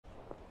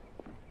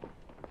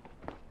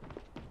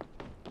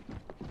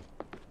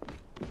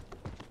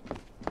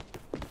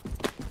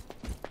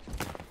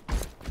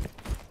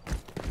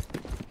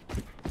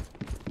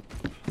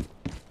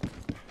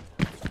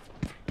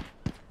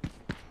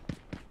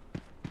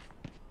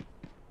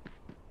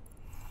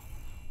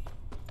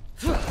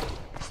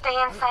stay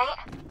in sight,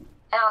 and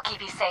I'll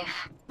keep you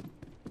safe.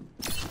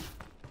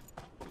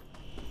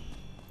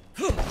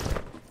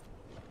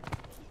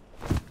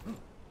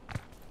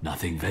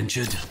 Nothing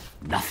ventured,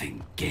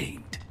 nothing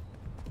gained.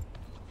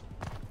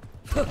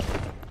 Better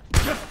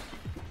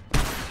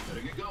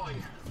get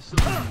going.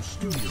 Some of you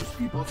studios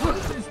people are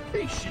as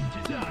patient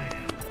as I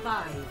am.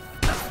 5,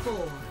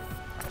 4,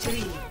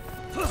 3, 2,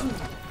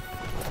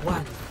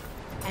 1.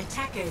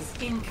 Attackers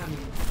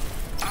incoming.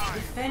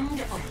 Defend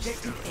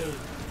objective A.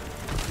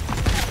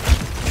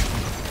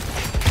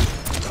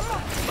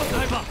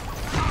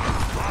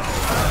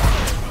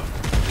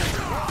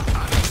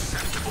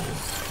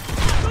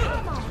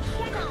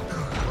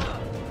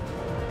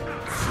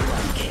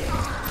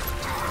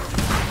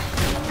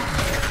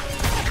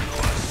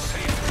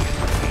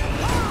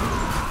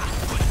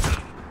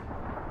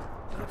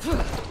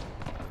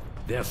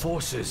 Their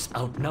forces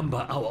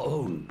outnumber our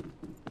own.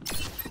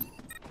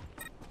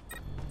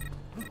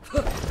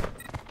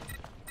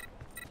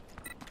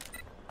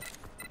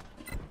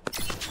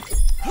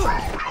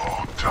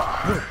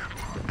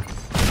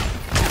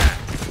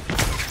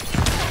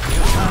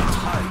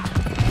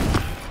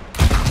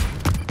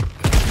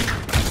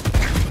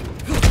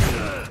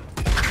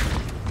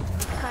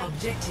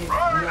 Objective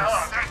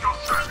lost.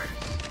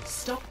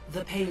 Stop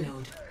the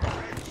payload.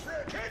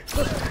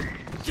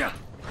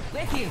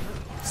 With you.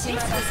 I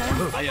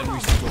am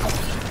restored.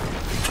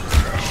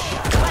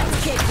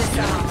 Let's kick this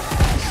off.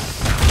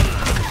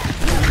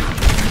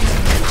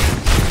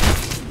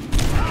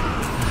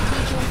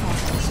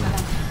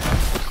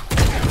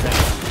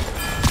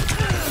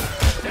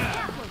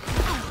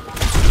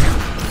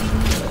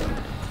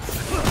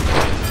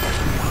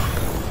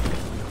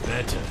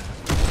 Better.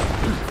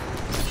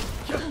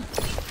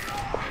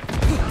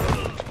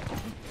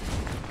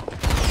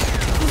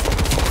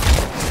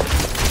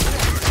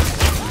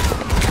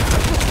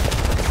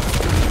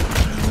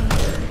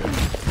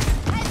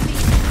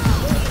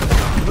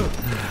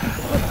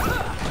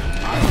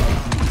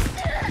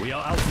 We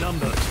are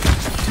outnumbered.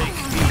 Take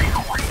me.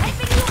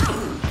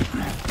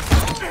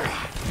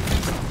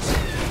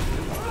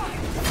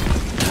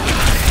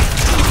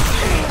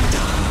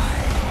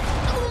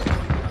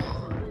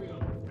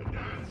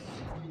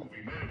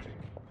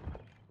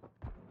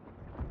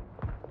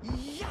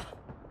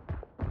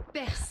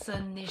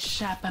 Personne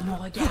n'échappe à mon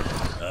regard.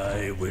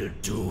 I will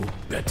do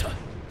better.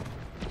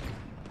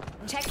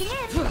 Checking in.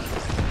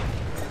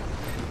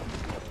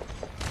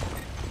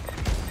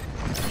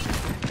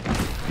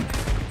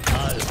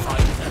 I'll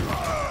fight them.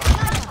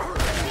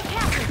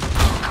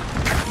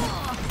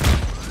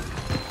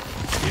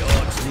 The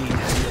odds lean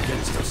heavy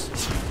against us.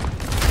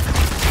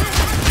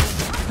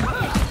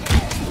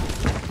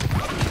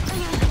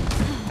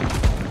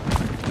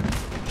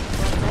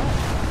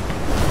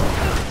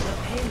 The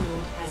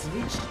payload has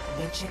reached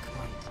the checkpoint.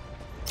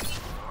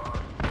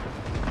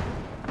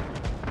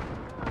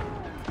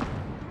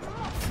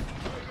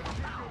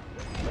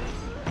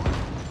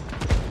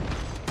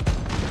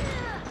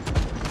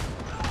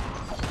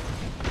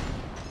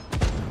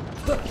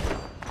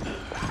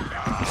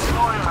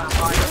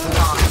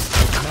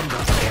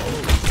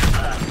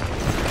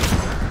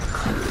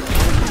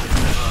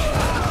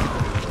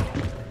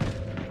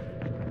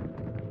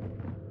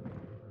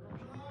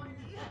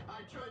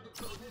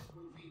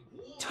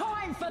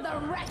 Time for the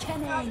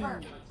reckoning.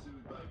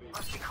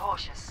 Must be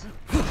cautious.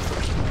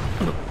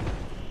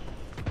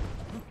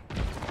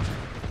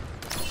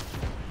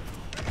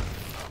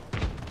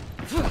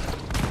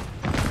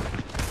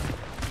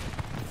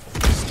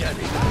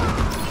 Steady.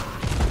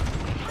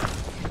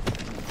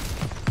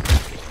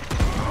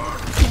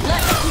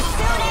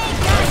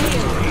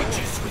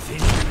 Ages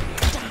within me.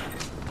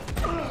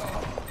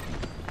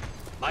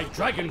 My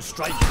dragon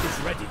strike is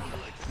ready.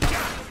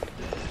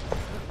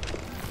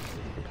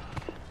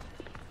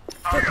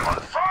 Are you on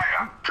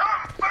fire?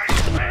 Come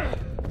face me!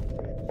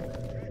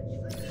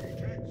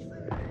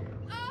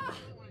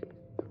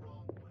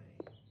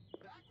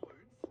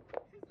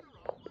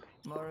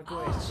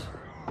 Moragwitch.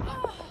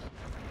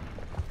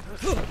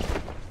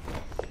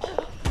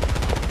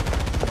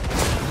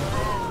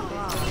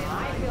 I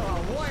feel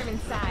all warm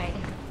inside.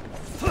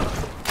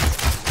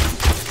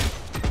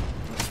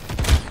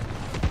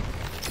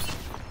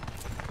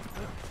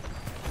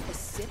 A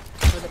sip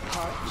for the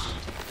parched.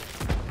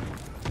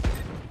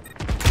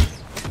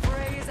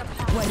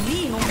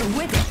 Wali on the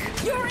Wither.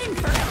 You're in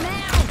for it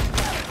now.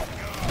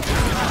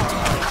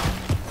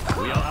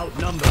 We are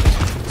outnumbered.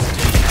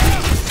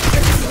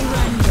 Personne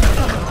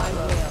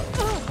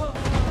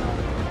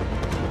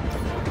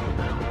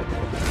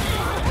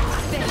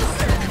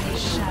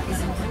n'échappe à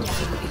mon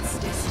regard. Its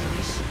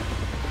destination.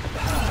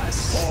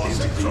 For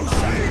the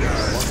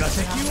Crusaders!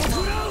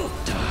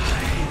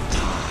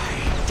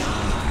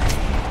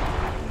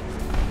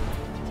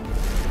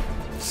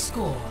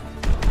 Score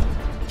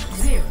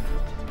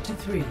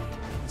 0-3.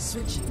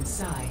 Switching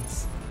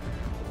sides.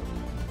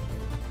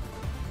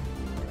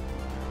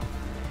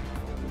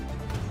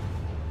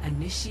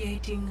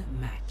 Initiating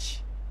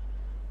match.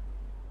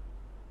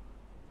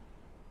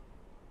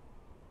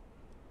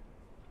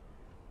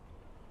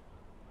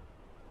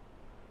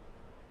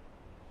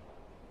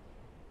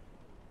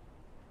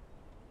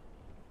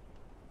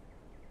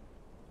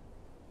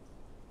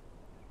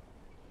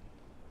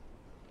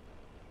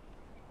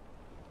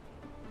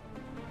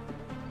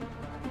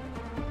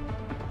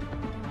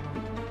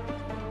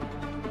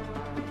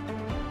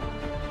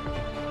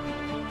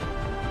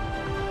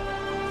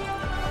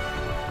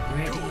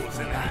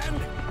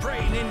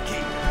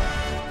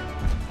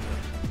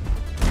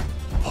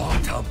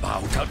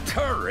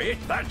 turret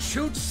that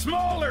shoots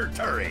smaller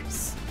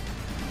turrets.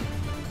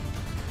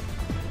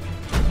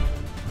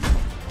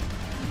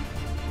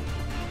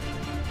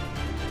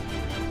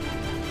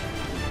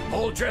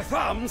 Hold your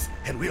thumbs,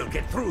 and we'll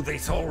get through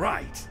this all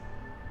right.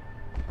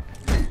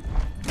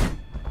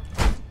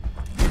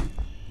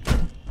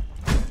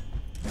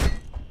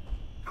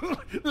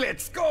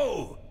 Let's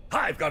go!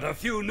 I've got a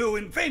few new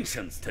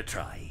inventions to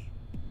try.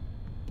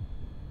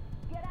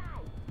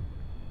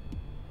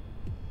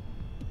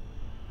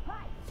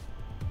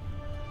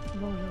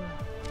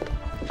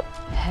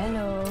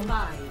 Hello.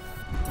 5,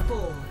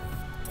 4,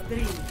 3,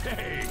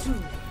 Hey! 2,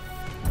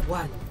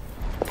 1.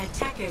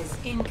 Attackers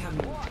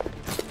incoming.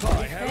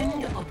 Hi,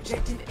 Defend hello.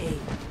 objective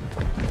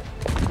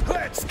A.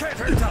 Let's get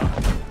her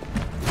done!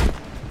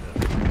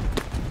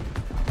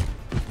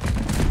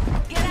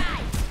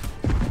 G'day.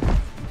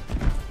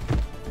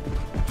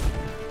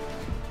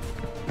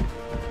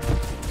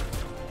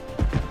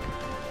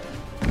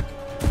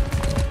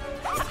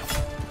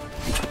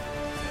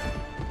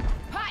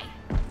 Hi.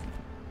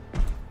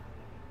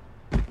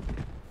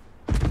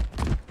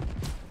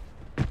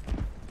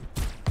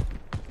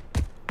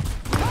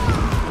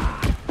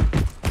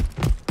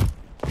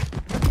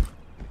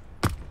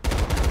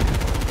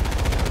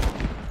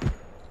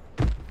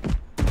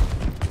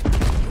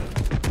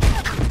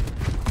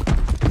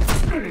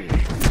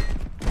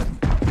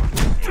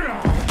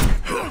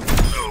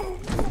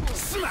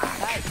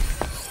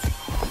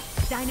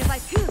 Deine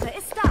Valkyrie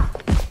ist da.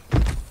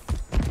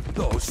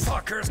 Those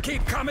fuckers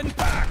keep coming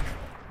back!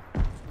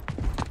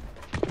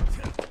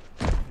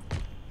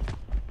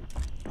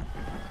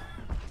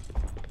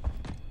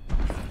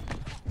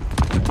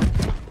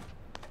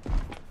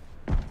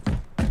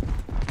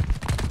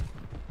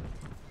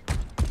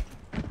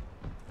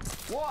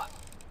 What?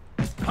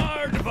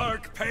 Hard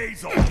work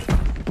pays off!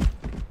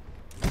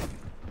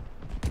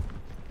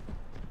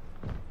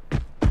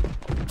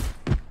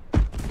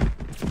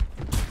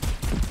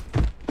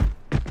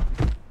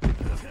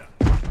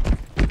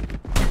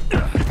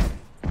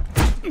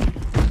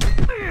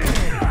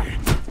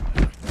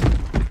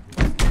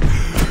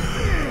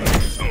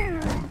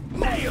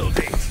 Nailed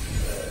it!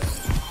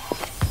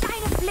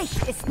 Deine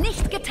Pflicht ist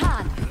nicht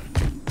getan.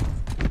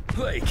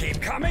 They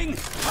keep coming,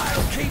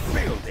 I'll keep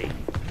building.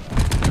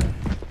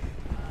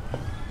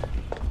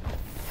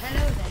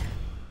 Hello there.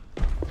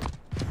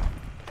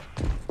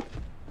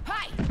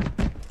 Hi.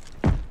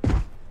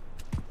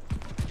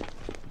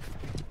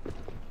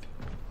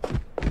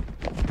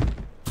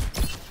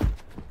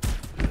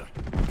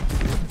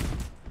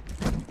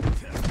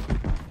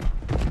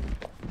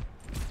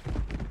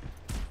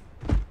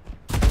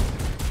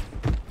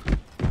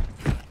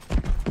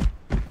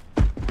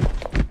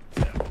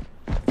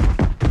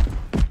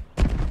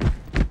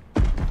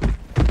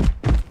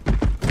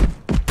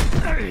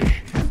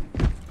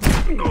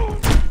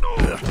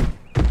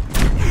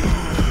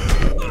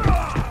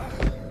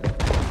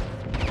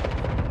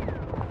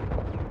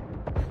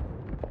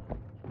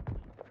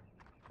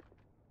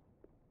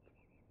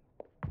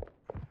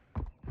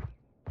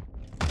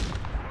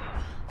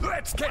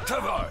 Let's get to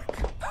work!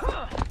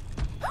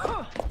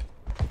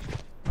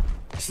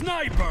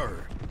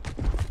 Sniper!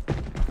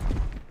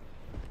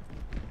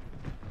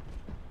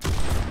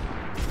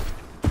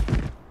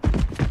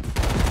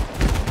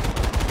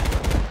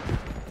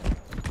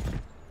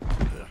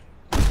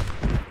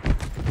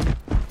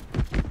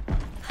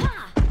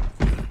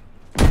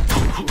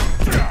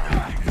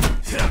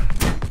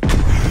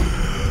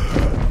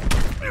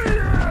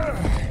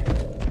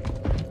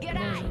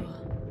 G'day.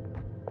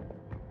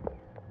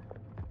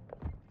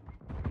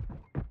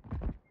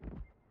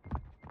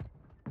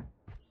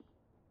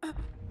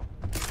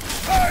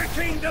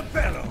 Hurting the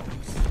bellows!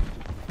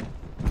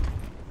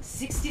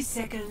 60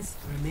 seconds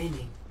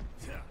remaining.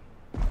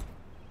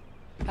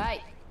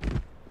 Hi.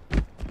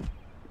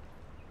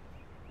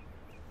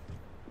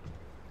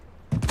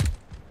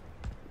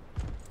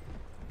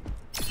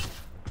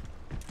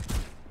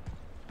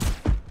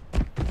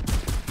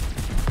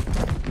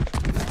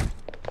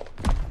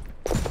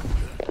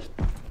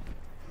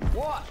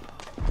 What?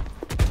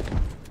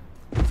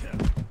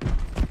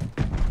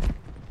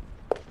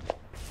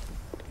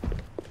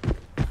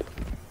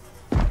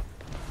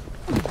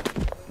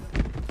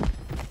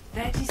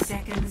 30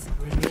 seconds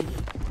remaining.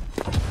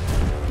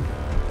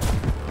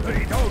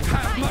 We don't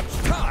have much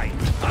time!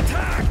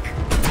 Attack!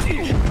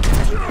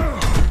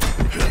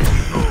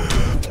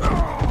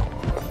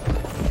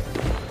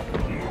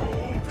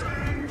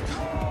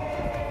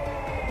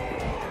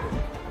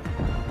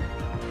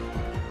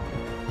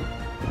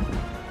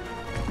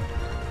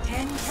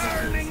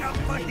 Turning up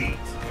the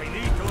heat!